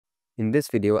In this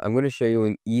video, I'm going to show you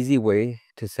an easy way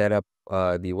to set up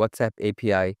the WhatsApp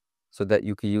API so that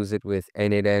you can use it with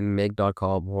N8N,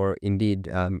 Make.com, or indeed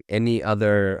any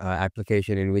other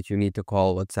application in which you need to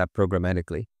call WhatsApp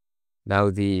programmatically. Now,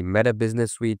 the Meta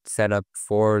Business Suite setup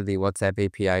for the WhatsApp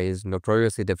API is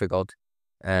notoriously difficult,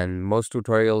 and most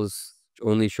tutorials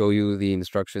only show you the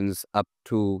instructions up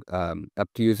to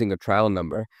using a trial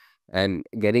number, and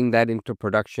getting that into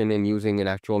production and using an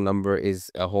actual number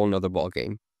is a whole nother ball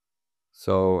game.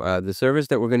 So the service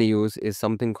that we're going to use is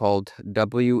something called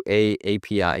WA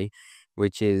API,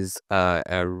 which is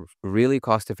really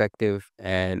cost-effective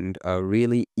and a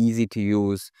really easy to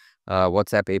use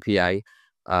WhatsApp API.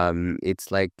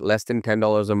 It's like less than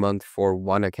 $10 a month for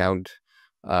one account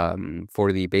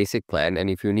for the basic plan, and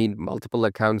if you need multiple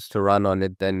accounts to run on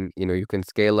it, then you can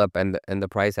scale up, and the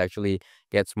price actually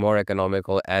gets more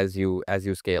economical as you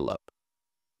scale up.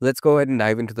 Let's go ahead and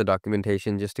dive into the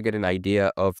documentation just to get an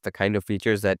idea of the kind of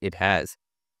features that it has.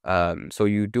 So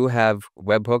you do have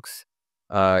webhooks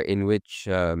in which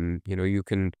you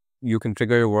can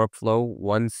trigger your workflow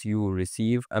once you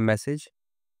receive a message,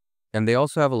 and they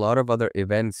also have a lot of other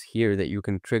events here that you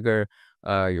can trigger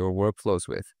your workflows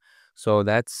with. So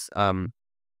that's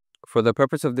for the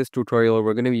purpose of this tutorial,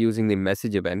 we're going to be using the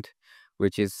message event,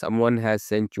 which is someone has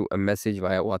sent you a message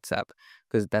via WhatsApp,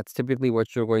 because that's typically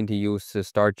what you're going to use to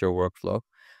start your workflow.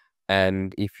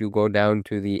 And if you go down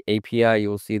to the API,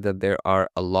 you'll see that there are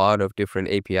a lot of different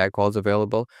API calls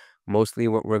available. Mostly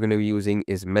what we're going to be using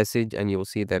is message, and you'll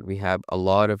see that we have a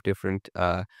lot of different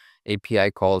API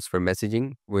calls for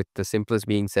messaging, with the simplest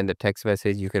being send a text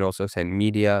message. You can also send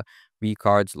media,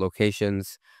 vCards,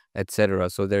 locations,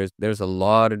 etc. So there's a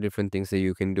lot of different things that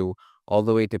you can do, all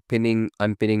the way to pinning,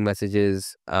 unpinning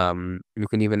messages. You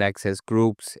can even access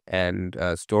groups and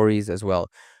stories as well.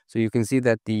 So you can see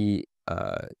that the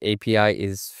API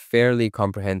is fairly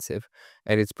comprehensive,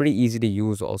 and it's pretty easy to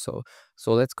use also.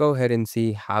 So let's go ahead and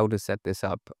see how to set this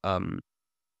up.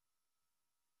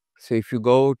 So if you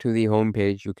go to the home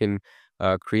page, you can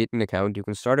create an account. You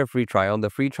can start a free trial. The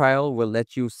free trial will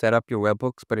let you set up your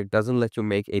webhooks, but it doesn't let you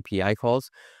make API calls.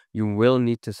 You will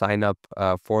need to sign up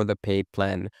for the paid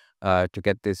plan to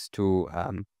get this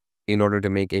in order to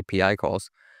make API calls.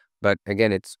 But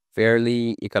again, it's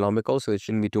fairly economical, so it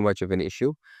shouldn't be too much of an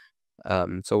issue.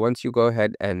 So once you go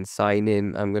ahead and sign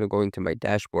in, I'm going to go into my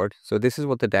dashboard. So this is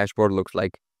what the dashboard looks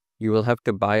like. You will have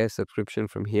to buy a subscription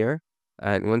from here.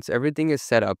 And once everything is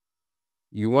set up,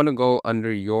 you want to go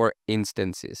under your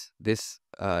instances, this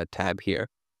tab here.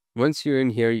 Once you're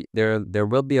in here, there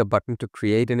will be a button to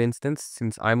create an instance.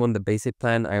 Since I'm on the basic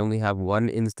plan, I only have one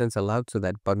instance allowed, so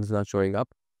that button's not showing up.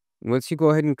 Once you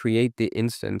go ahead and create the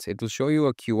instance, it will show you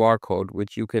a QR code,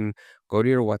 which you can go to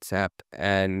your WhatsApp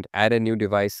and add a new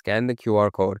device, scan the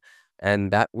QR code,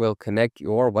 and that will connect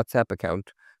your WhatsApp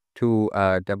account to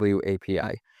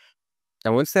WAPI.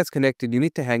 And once that's connected, you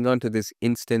need to hang on to this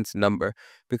instance number,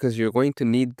 because you're going to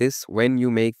need this when you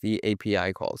make the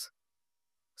API calls.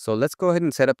 So let's go ahead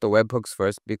and set up the webhooks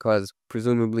first, because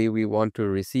presumably we want to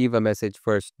receive a message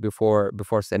first before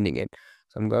sending it.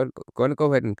 So I'm going to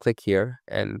go ahead and click here,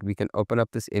 and we can open up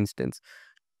this instance.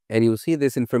 And you'll see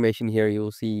this information here.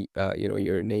 You'll see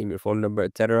your name, your phone number,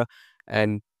 etc.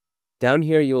 And down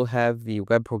here you'll have the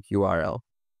webhook URL.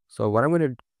 So what I'm going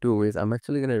to do is I'm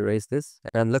actually going to erase this,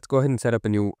 and let's go ahead and set up a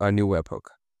new webhook.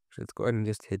 So let's go ahead and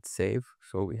just hit save.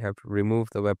 So we have to remove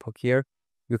the webhook here.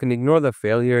 You can ignore the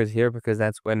failures here, because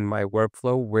that's when my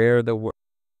workflow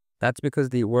that's because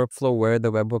the workflow where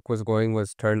the webhook was going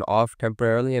was turned off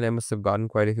temporarily, and I must have gotten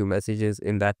quite a few messages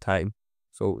in that time.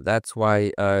 So that's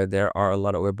why there are a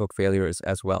lot of webhook failures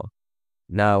as well.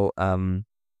 Now,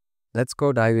 let's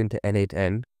go dive into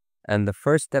N8N. And the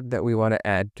first step that we want to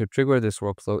add to trigger this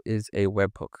workflow is a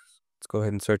webhook. Let's go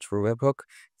ahead and search for webhook,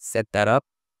 set that up,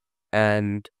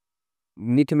 and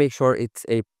need to make sure it's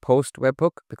a post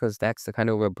webhook, because that's the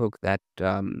kind of webhook that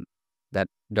that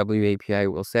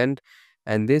WAPI will send.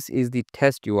 And this is the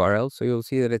test URL. So you'll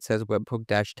see that it says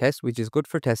webhook-test, which is good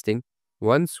for testing.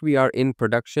 Once we are in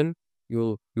production,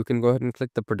 you can go ahead and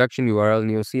click the production URL,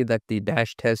 and you'll see that the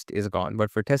 -test is gone.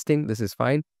 But for testing, this is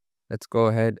fine. Let's go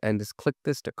ahead and just click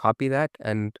this to copy that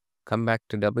and come back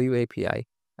to WAPI,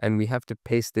 and we have to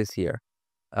paste this here.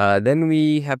 Then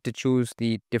we have to choose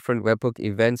the different webhook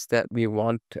events that we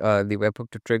want the webhook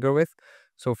to trigger with.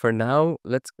 So for now,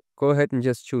 let's go ahead and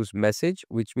just choose message,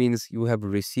 which means you have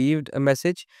received a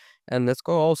message. And let's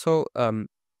also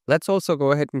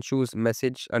go ahead and choose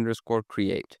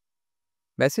message_create.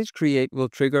 Message create will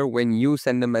trigger when you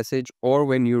send a message or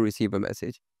when you receive a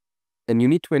message. And you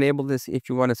need to enable this if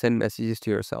you want to send messages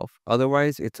to yourself.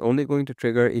 Otherwise, it's only going to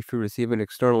trigger if you receive an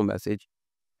external message.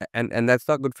 And that's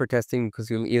not good for testing because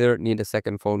you'll either need a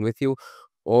second phone with you,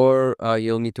 or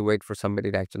you'll need to wait for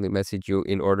somebody to actually message you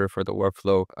in order for the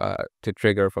workflow to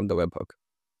trigger from the webhook.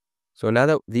 So now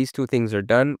that these two things are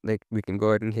done, like, we can go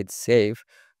ahead and hit save.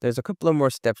 There's a couple of more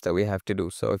steps that we have to do.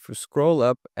 So if you scroll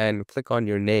up and click on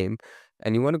your name,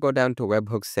 and you want to go down to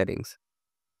webhook settings.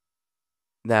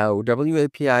 Now,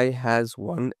 WAPI has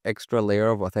one extra layer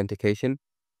of authentication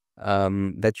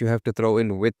that you have to throw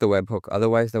in with the webhook.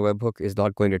 Otherwise, the webhook is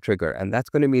not going to trigger. And that's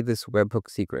going to be this webhook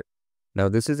secret. Now,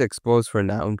 this is exposed for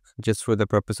now, just for the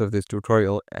purpose of this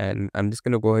tutorial. And I'm just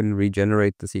going to go ahead and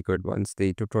regenerate the secret once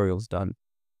the tutorial's done.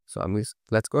 So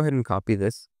let's go ahead and copy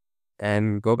this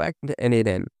and go back to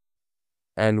N8N.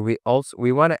 And we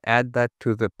want to add that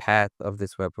to the path of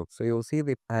this webhook. So you'll see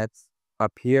the paths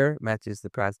up here matches the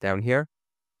path down here.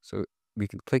 So we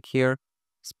can click here,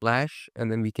 splash,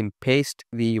 and then we can paste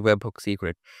the webhook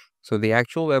secret. So the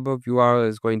actual webhook URL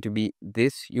is going to be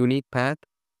this unique path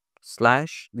 /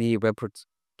 the webhook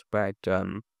path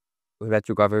that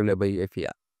you got from WAPI.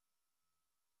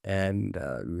 And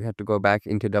we have to go back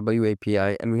into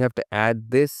WAPI, and we have to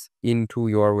add this into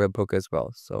your webhook as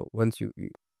well. So once you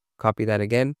copy that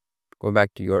again, go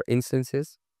back to your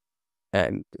instances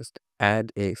and just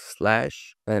add a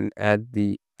 / and add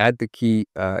the key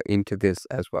into this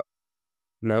as well.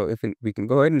 Now, we can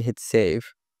go ahead and hit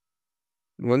save.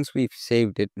 Once we've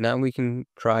saved it, now we can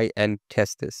try and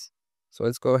test this. So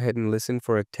let's go ahead and listen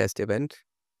for a test event.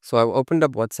 So I've opened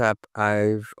up WhatsApp.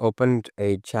 I've opened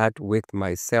a chat with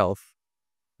myself.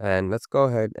 And let's go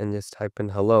ahead and just type in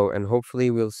hello, and hopefully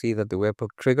we'll see that the webhook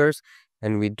triggers.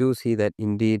 And we do see that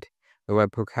indeed the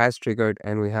webhook has triggered,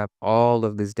 and we have all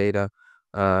of this data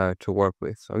to work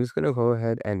with. So I'm just going to go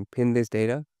ahead and pin this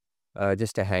data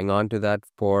just to hang on to that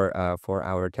for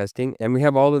our testing. And we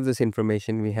have all of this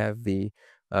information. We have the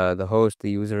host,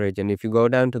 the user agent. If you go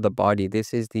down to the body,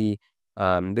 this is the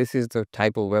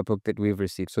type of webhook that we've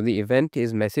received. So the event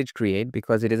is message create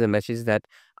because it is a message that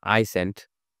I sent,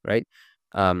 right?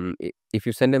 If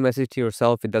you send a message to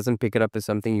yourself, it doesn't pick it up as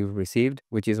something you've received,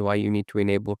 which is why you need to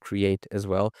enable create as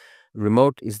well.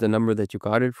 Remote is the number that you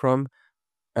got it from,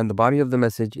 and the body of the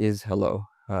message is hello.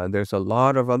 There's a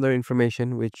lot of other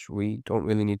information which we don't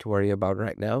really need to worry about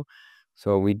right now.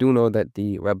 So we do know that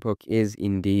the webhook is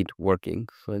indeed working.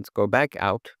 So let's go back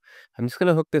out. I'm just going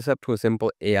to hook this up to a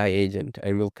simple AI agent,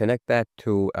 and we'll connect that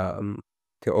to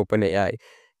OpenAI,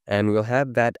 and we'll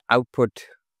have that output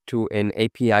to an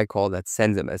API call that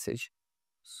sends a message.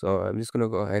 So I'm just going to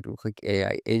go ahead and click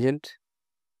AI agent.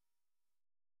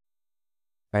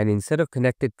 And instead of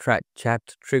connected chat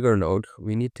trigger node,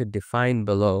 we need to define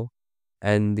below.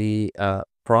 And the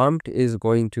prompt is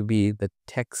going to be the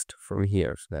text from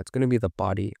here. So that's going to be the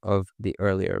body of the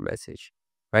earlier message,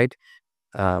 right?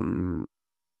 And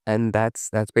that's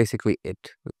basically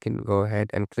it. We can go ahead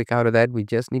and click out of that. We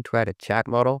just need to add a chat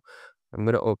model. I'm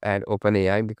going to add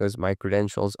OpenAI because my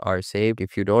credentials are saved.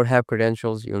 If you don't have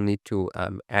credentials, you'll need to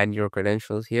add your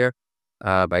credentials here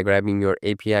by grabbing your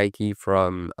API key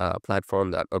from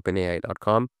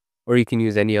platform.openai.com, or you can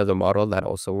use any other model that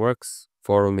also works.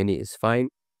 4 Mini is fine.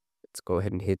 Let's go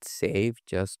ahead and hit save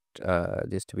just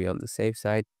to be on the safe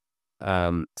side.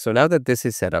 So now that this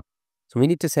is set up, so we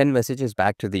need to send messages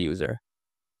back to the user.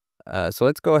 So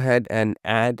let's go ahead and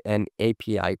add an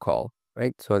API call,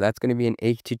 right? So that's going to be an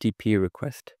HTTP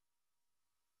request.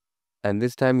 And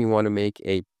this time you want to make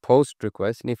a post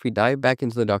request. And if we dive back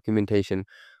into the documentation,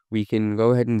 we can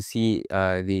go ahead and see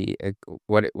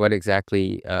what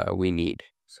exactly we need.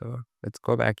 So let's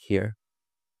go back here,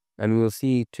 and we'll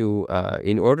see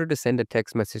in order to send a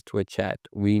text message to a chat,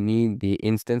 we need the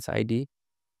instance ID.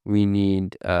 We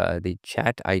need the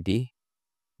chat ID,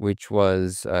 which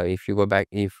was if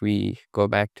we go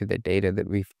back to the data that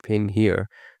we've pinned here,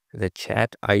 the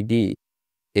chat ID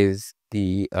is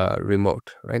the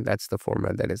remote, right? That's the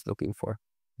format that it's looking for.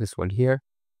 This one here.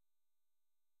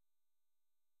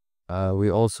 We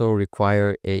also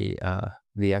require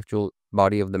the actual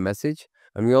body of the message,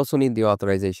 and we also need the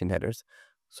authorization headers.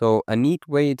 So a neat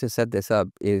way to set this up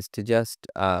is to just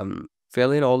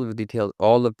fill in all of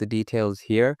the details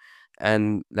here,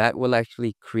 and that will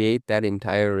actually create that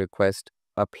entire request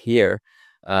up here,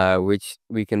 which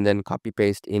we can then copy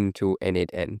paste into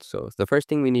N8N. So the first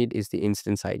thing we need is the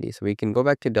instance ID. So we can go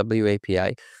back to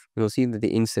WAPI. You'll see that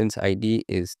the instance ID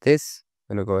is this.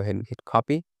 I'm going to go ahead and hit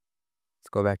copy. Let's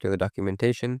go back to the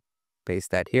documentation,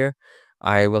 paste that here.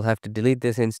 I will have to delete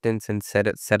this instance and set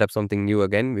up something new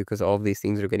again because all of these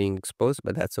things are getting exposed,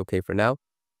 but that's okay for now.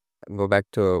 Go back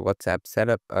to WhatsApp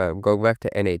setup, go back to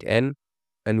N8N,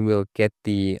 and we'll get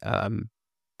the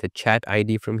chat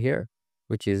ID from here,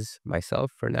 which is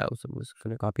myself for now. So I'm just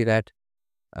going to copy that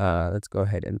Let's go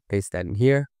ahead and paste that in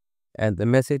here. And the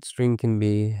message string can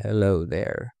be hello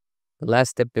there. The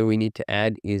last step that we need to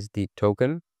add is the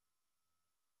token.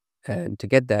 And to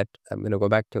get that, I'm going to go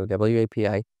back to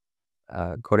WAPI,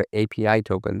 go to API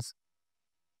tokens,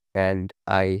 and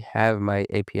I have my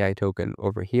API token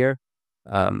over here.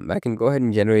 I can go ahead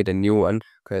and generate a new one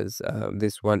because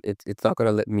this one, it's not going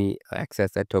to let me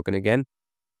access that token again.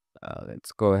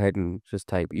 Let's go ahead and just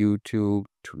type YouTube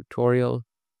tutorial,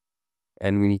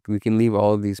 and we can leave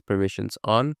all of these permissions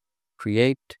on.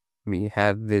 Create. We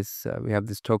have this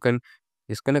token.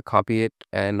 Just gonna copy it,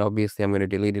 and obviously I'm gonna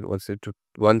delete it once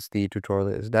the tutorial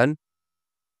is done.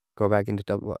 Go back into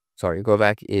go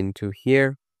back into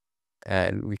here,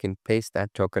 and we can paste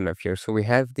that token up here. So we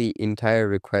have the entire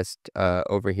request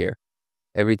over here.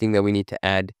 Everything that we need to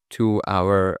add to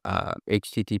our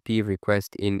HTTP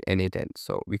request in N8N.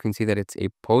 So we can see that it's a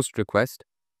post request,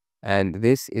 and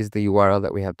this is the URL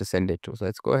that we have to send it to. So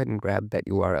let's go ahead and grab that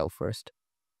URL first.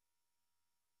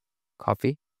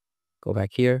 Copy, go back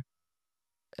here,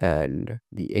 and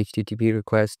the HTTP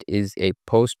request is a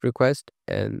post request,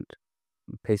 and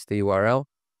paste the URL.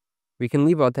 We can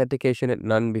leave authentication at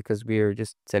none because we are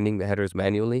just sending the headers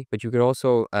manually, but you can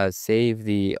also save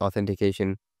the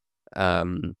authentication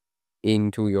um,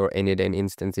 into your N8N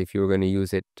instance if you're going to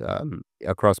use it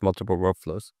across multiple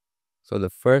workflows. So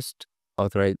the first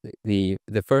the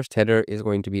first header is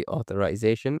going to be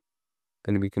authorization,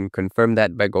 and we can confirm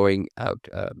that by going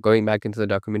back into the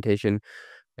documentation,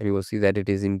 and you will see that it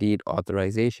is indeed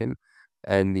authorization,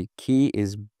 and the key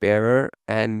is bearer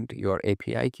and your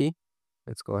API key.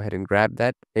 Let's go ahead and grab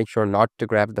that. Make sure not to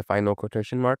grab the final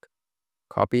quotation mark.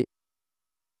 Copy,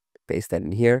 paste that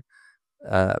in here.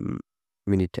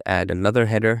 We need to add another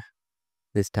header.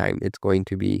 This time it's going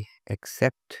to be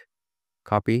accept,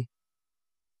 copy,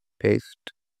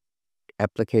 paste,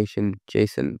 application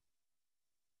JSON,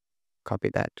 copy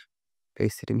that,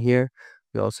 paste it in here.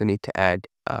 We also need to add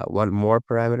one more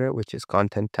parameter, which is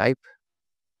content type.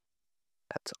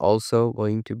 That's also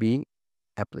going to be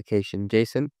application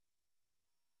JSON.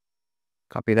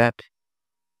 Copy that,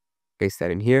 paste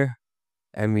that in here.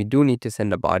 And we do need to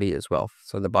send a body as well.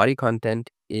 So the body content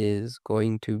is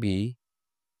going to be,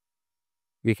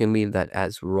 we can leave that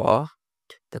as raw.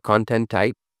 The content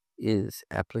type is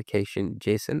application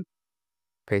JSON.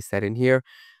 Paste that in here.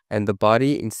 And the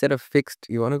body, instead of fixed,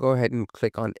 you want to go ahead and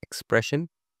click on expression.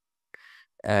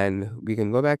 And we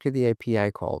can go back to the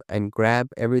API call and grab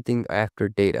everything after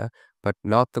data, but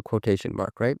not the quotation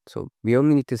mark, right? So we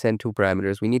only need to send two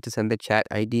parameters. We need to send the chat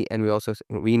ID, and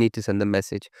we need to send the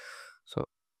message. So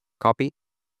copy,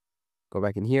 go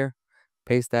back in here,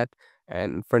 paste that.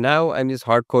 And for now, I'm just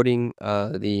hard coding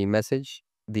the message,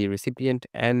 the recipient,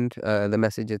 and the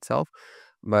message itself.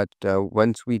 But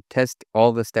once we test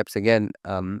all the steps again,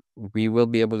 we will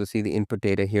be able to see the input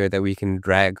data here that we can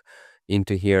drag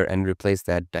into here and replace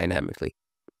that dynamically.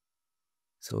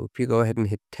 So if you go ahead and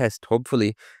hit test,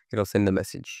 hopefully it'll send the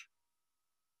message.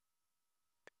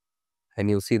 And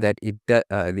you'll see that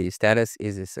the status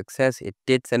is a success. It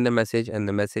did send a message, and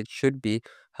the message should be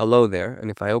hello there.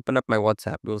 And if I open up my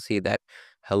WhatsApp, you'll see that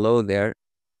hello there,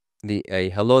 a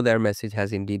hello there message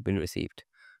has indeed been received.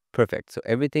 Perfect. So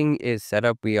everything is set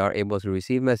up. We are able to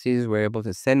receive messages. We're able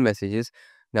to send messages.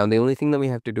 Now, the only thing that we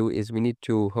have to do is we need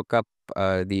to hook up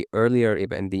the earlier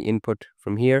event, the input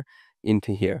from here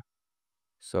into here.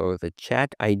 So the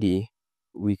chat ID,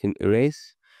 we can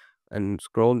erase and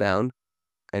scroll down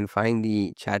and find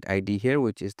the chat ID here,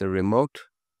 which is the remote,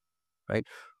 right?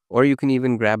 Or you can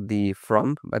even grab the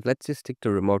from, but let's just stick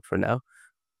to remote for now.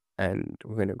 And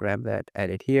we're going to grab that, add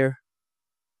it here.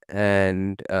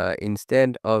 And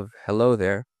instead of hello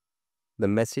there, the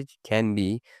message can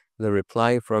be the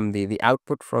reply from the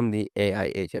output from the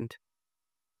AI agent.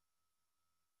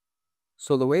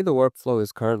 So the way the workflow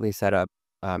is currently set up,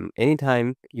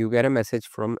 anytime you get a message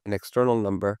from an external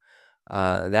number,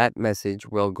 that message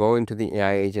will go into the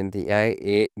AI agent.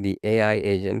 The AI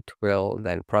agent will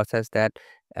then process that,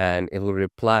 and it will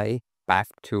reply back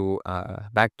to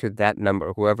that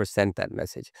number, whoever sent that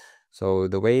message. So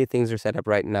the way things are set up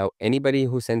right now, anybody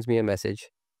who sends me a message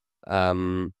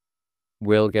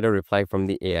will get a reply from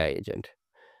the AI agent.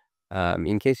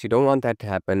 In case you don't want that to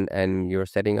happen and you're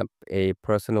setting up a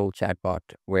personal chatbot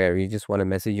where you just want to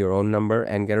message your own number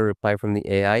and get a reply from the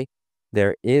AI,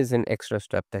 there is an extra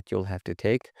step that you'll have to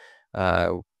take.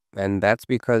 And that's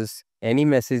because any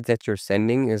message that you're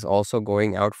sending is also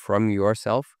going out from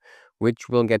yourself, which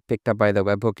will get picked up by the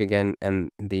webhook again, and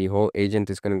the whole agent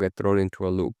is going to get thrown into a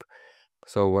loop.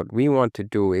 So what we want to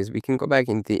do is we can go back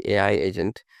into the AI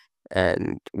agent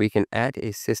and we can add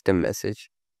a system message.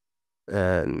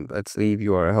 And let's leave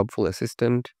you are a helpful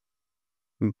assistant.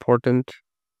 Important.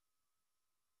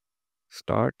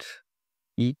 Start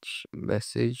each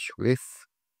message with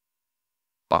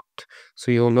bot.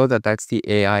 So you'll know that that's the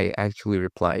AI actually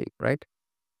replying, right?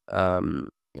 And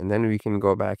then we can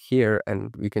go back here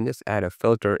and we can just add a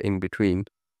filter in between.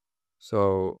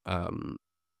 So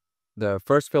the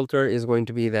first filter is going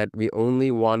to be that we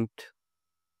only want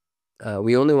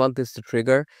this to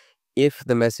trigger if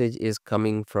the message is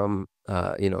coming from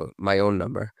my own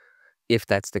number, if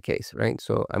that's the case, right?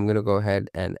 So I'm going to go ahead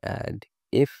and add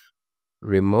if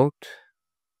remote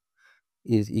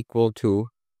is equal to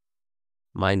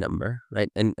my number, right?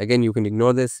 And again, you can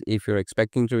ignore this if you're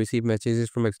expecting to receive messages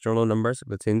from external numbers,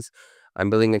 but since I'm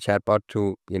building a chatbot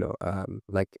to,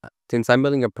 since I'm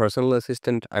building a personal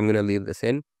assistant, I'm going to leave this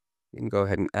in. You can go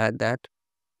ahead and add that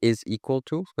is equal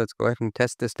to. Let's go ahead and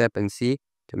test the step and see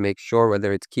to make sure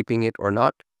whether it's keeping it or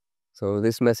not. So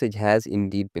this message has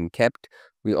indeed been kept.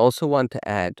 We also want to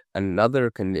add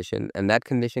another condition, and that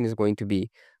condition is going to be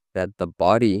that the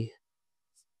body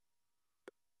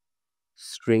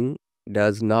string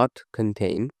does not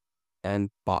contain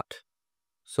and bot.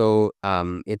 So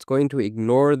it's going to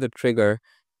ignore the trigger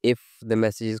if the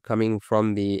message is coming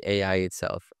from the AI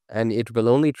itself, and it will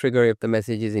only trigger if the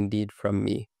message is indeed from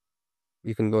me.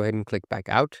 You can go ahead and click back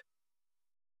out,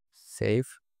 save.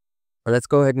 Let's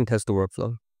go ahead and test the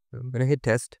workflow. I'm going to hit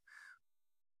test.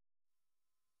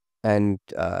 And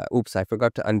oops, I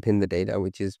forgot to unpin the data,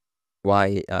 which is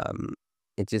why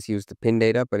it just used the pin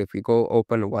data. But if we go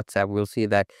open WhatsApp, we'll see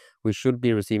that we should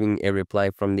be receiving a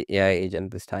reply from the AI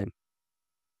agent this time.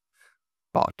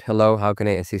 Bot, hello, how can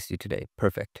I assist you today?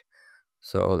 Perfect.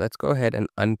 So let's go ahead and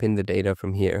unpin the data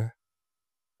from here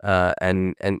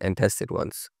and test it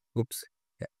once. Oops,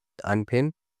 yeah.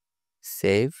 Unpin,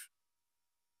 save,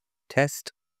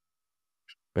 test.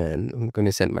 And I'm going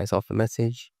to send myself a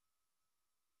message.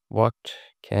 What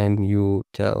can you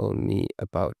tell me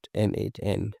about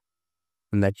N8N?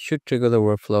 And that should trigger the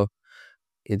workflow.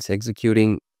 It's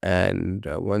executing, and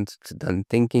once it's done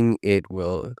thinking,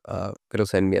 it'll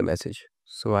send me a message.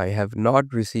 So I have not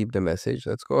received a message.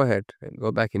 Let's go ahead and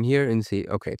go back in here and see.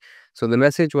 Okay, so the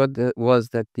message was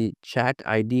that the chat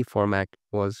ID format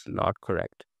was not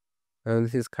correct. And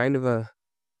this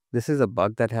is a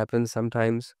bug that happens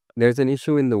sometimes. There's an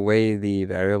issue in the way the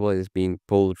variable is being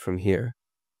pulled from here.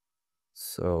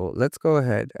 So let's go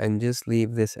ahead and just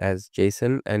leave this as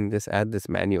JSON and just add this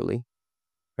manually,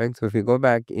 right? So if we go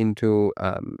back into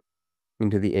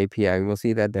the API, we'll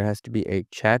see that there has to be a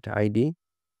chat ID.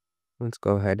 Let's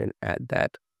go ahead and add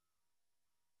that.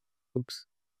 Oops,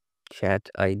 chat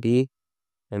ID,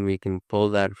 and we can pull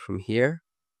that from here.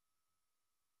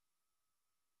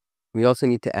 We also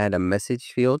need to add a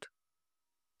message field.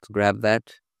 Let's grab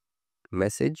that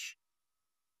message,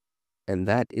 and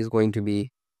that is going to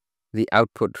be the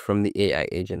output from the AI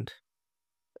agent.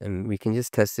 And we can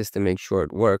just test this to make sure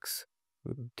it works.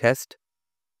 Test.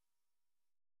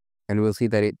 And we'll see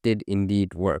that it did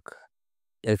indeed work.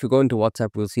 If you go into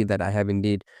WhatsApp, we'll see that I have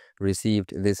indeed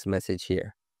received this message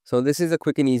here. So this is a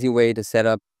quick and easy way to set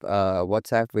up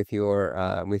WhatsApp with your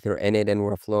N8N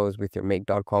workflows, with your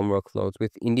make.com workflows,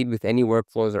 with any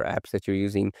workflows or apps that you're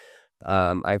using.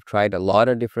 I've tried a lot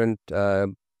of different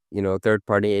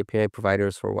third-party API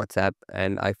providers for WhatsApp,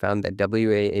 and I found that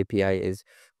WA API is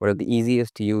one of the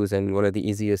easiest to use and one of the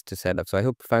easiest to set up. So I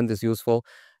hope you found this useful,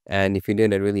 and if you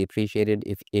did, I'd really appreciate it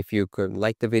if you could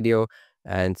like the video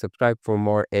and subscribe for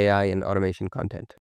more AI and automation content.